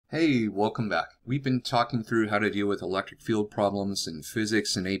Hey, welcome back. We've been talking through how to deal with electric field problems in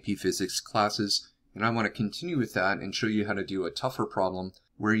physics and AP physics classes, and I want to continue with that and show you how to do a tougher problem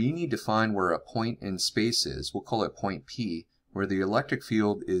where you need to find where a point in space is. We'll call it point P, where the electric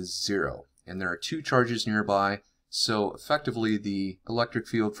field is 0. And there are two charges nearby, so effectively the electric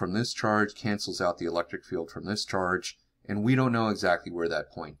field from this charge cancels out the electric field from this charge, and we don't know exactly where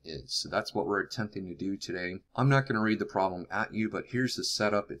that point is. So that's what we're attempting to do today. I'm not going to read the problem at you, but here's the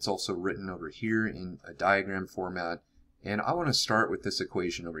setup. It's also written over here in a diagram format. And I want to start with this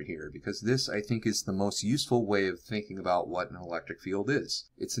equation over here because this, I think, is the most useful way of thinking about what an electric field is.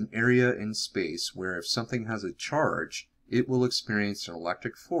 It's an area in space where if something has a charge, it will experience an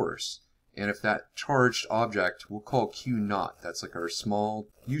electric force. And if that charged object, we'll call Q naught, that's like our small,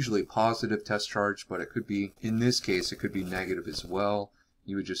 usually positive test charge, but it could be, in this case, it could be negative as well.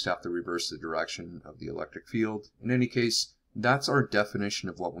 You would just have to reverse the direction of the electric field. In any case, that's our definition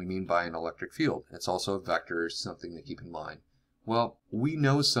of what we mean by an electric field. It's also a vector, something to keep in mind. Well, we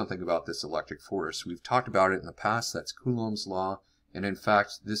know something about this electric force. We've talked about it in the past. That's Coulomb's law. And in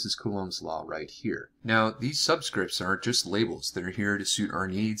fact, this is Coulomb's law right here. Now, these subscripts aren't just labels. They're here to suit our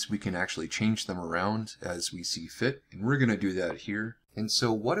needs. We can actually change them around as we see fit, and we're going to do that here. And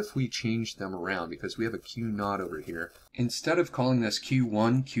so what if we change them around? Because we have a Q naught over here. Instead of calling this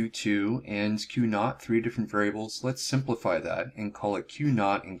Q1, Q2, and Q naught, three different variables, let's simplify that and call it Q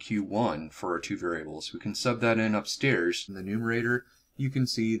naught and Q1 for our two variables. We can sub that in upstairs. In the numerator, you can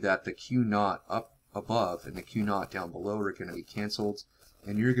see that the Q naught up above and the Q naught down below are going to be canceled,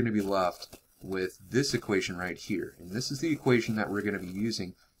 and you're going to be left with this equation right here. And this is the equation that we're going to be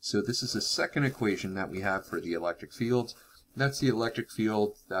using. So this is the second equation that we have for the electric field. That's the electric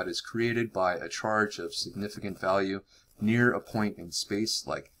field that is created by a charge of significant value near a point in space.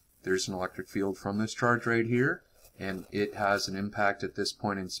 Like there's an electric field from this charge right here, and it has an impact at this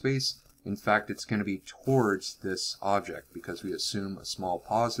point in space. In fact, it's going to be towards this object because we assume a small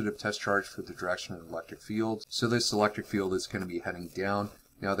positive test charge for the direction of the electric field. So this electric field is going to be heading down.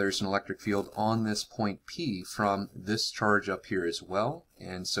 Now there's an electric field on this point P from this charge up here as well.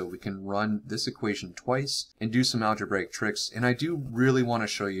 And so we can run this equation twice and do some algebraic tricks. And I do really want to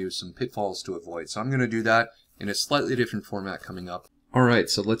show you some pitfalls to avoid. So I'm going to do that in a slightly different format coming up. Alright,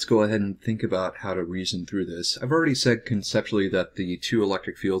 so let's go ahead and think about how to reason through this. I've already said conceptually that the two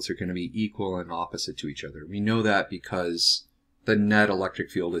electric fields are going to be equal and opposite to each other. We know that because the net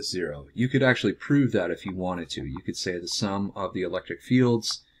electric field is 0. You could actually prove that if you wanted to. You could say the sum of the electric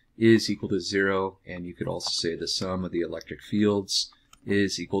fields is equal to 0, and you could also say the sum of the electric fields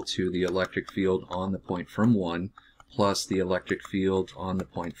is equal to the electric field on the point from 1 plus the electric field on the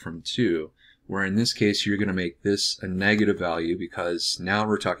point from 2. Where in this case you're going to make this a negative value because now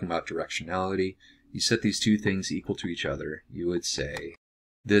we're talking about directionality. You set these two things equal to each other. You would say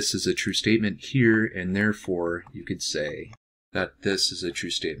this is a true statement here, and therefore you could say that this is a true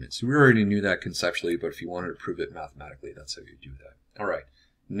statement. So we already knew that conceptually, but if you wanted to prove it mathematically, that's how you do that. Alright,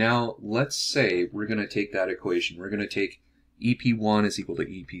 now let's say we're going to take that equation. We're going to take EP1 is equal to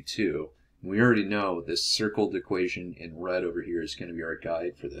EP2. We already know this circled equation in red over here is going to be our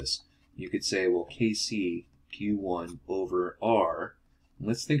guide for this. You could say, well, Kc Q1 over R.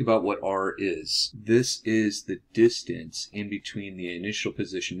 Let's think about what R is. This is the distance in between the initial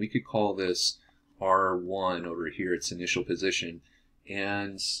position. We could call this R1 over here, its initial position,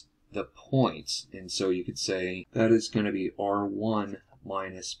 and the point. And so you could say that is going to be R1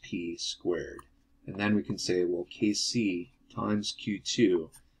 minus P squared. And then we can say, well, Kc times Q2.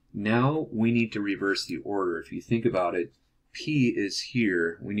 Now we need to reverse the order. If you think about it, P is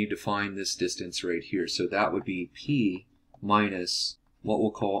here. We need to find this distance right here. So that would be P minus what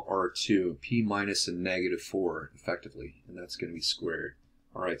we'll call R2. P minus a negative 4, effectively. And that's going to be squared.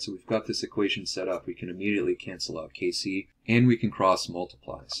 Alright, so we've got this equation set up. We can immediately cancel out Kc, and we can cross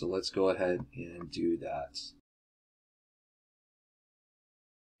multiply. So let's go ahead and do that.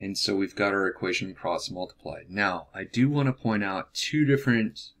 And so we've got our equation cross multiplied. Now, I do want to point out two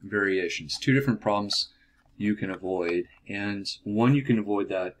different variations, two different problems you can avoid, and one you can avoid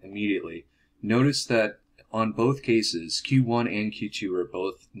that immediately. Notice that on both cases, Q1 and Q2 are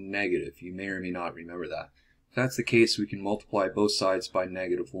both negative. You may or may not remember that. If that's the case, we can multiply both sides by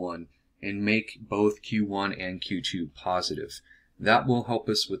 -1 and make both Q1 and Q2 positive. That will help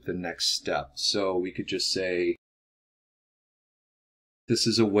us with the next step. So we could just say, this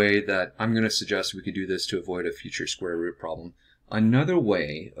is a way that I'm going to suggest we could do this to avoid a future square root problem. Another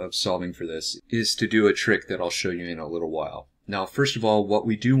way of solving for this is to do a trick that I'll show you in a little while. Now, first of all, what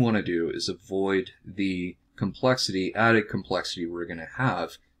we do want to do is avoid the complexity, added complexity we're going to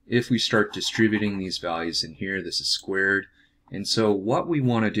have if we start distributing these values in here. This is squared, And so what we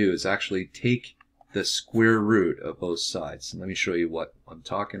want to do is actually take the square root of both sides. Let me show you what I'm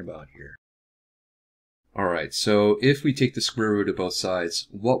talking about here. Alright, so if we take the square root of both sides,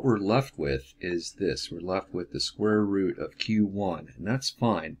 what we're left with is this. We're left with the square root of q1, and that's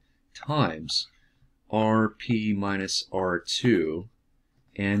fine, times rp minus r2,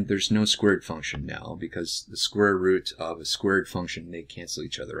 and there's no squared function now because the square root of a squared function, they cancel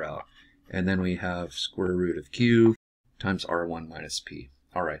each other out. And then we have square root of q times r1 minus p.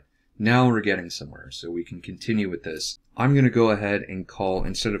 Alright, now we're getting somewhere, so we can continue with this. I'm going to go ahead and call,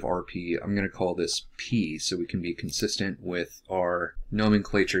 instead of rp, I'm going to call this p so we can be consistent with our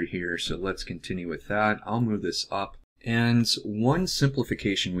nomenclature here. So let's continue with that. I'll move this up. And one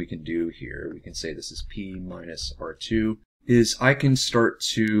simplification we can do here, we can say this is p minus r2, is I can start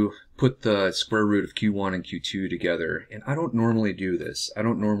to put the square root of q1 and q2 together. And I don't normally do this. I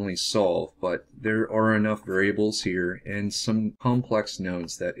don't normally solve, but there are enough variables here and some complex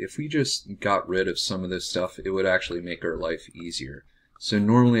nodes that if we just got rid of some of this stuff, it would actually make our life easier. So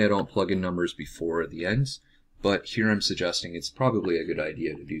normally I don't plug in numbers before the ends, but here I'm suggesting it's probably a good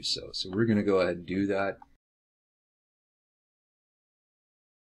idea to do so. So we're going to go ahead and do that.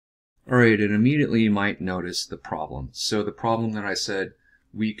 Alright, and immediately you might notice the problem. So the problem that I said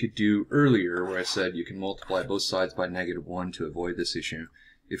we could do earlier, where I said you can multiply both sides by -1 to avoid this issue.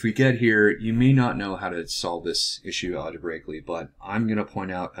 If we get here, you may not know how to solve this issue algebraically, but I'm going to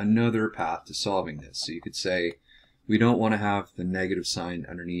point out another path to solving this. So you could say we don't want to have the negative sign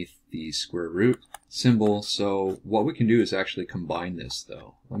underneath the square root symbol, so what we can do is actually combine this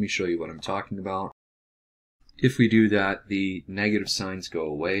though. Let me show you what I'm talking about. If we do that, the negative signs go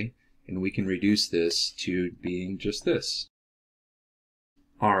away, and we can reduce this to being just this.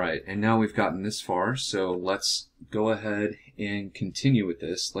 Alright, and now we've gotten this far, so let's go ahead and continue with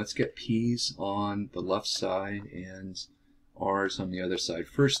this. Let's get p's on the left side and r's on the other side.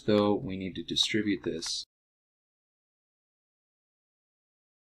 First though, we need to distribute this.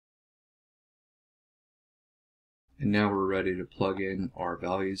 And now we're ready to plug in our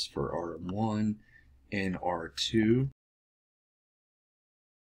values for r1 and r2.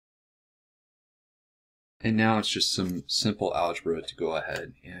 And now it's just some simple algebra to go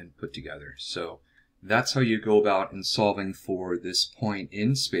ahead and put together. So that's how you go about in solving for this point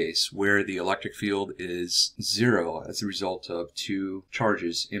in space where the electric field is 0 as a result of two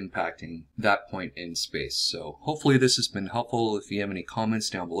charges impacting that point in space. So hopefully this has been helpful. If you have any comments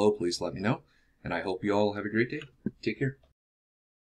down below, please let me know. And I hope you all have a great day. Take care.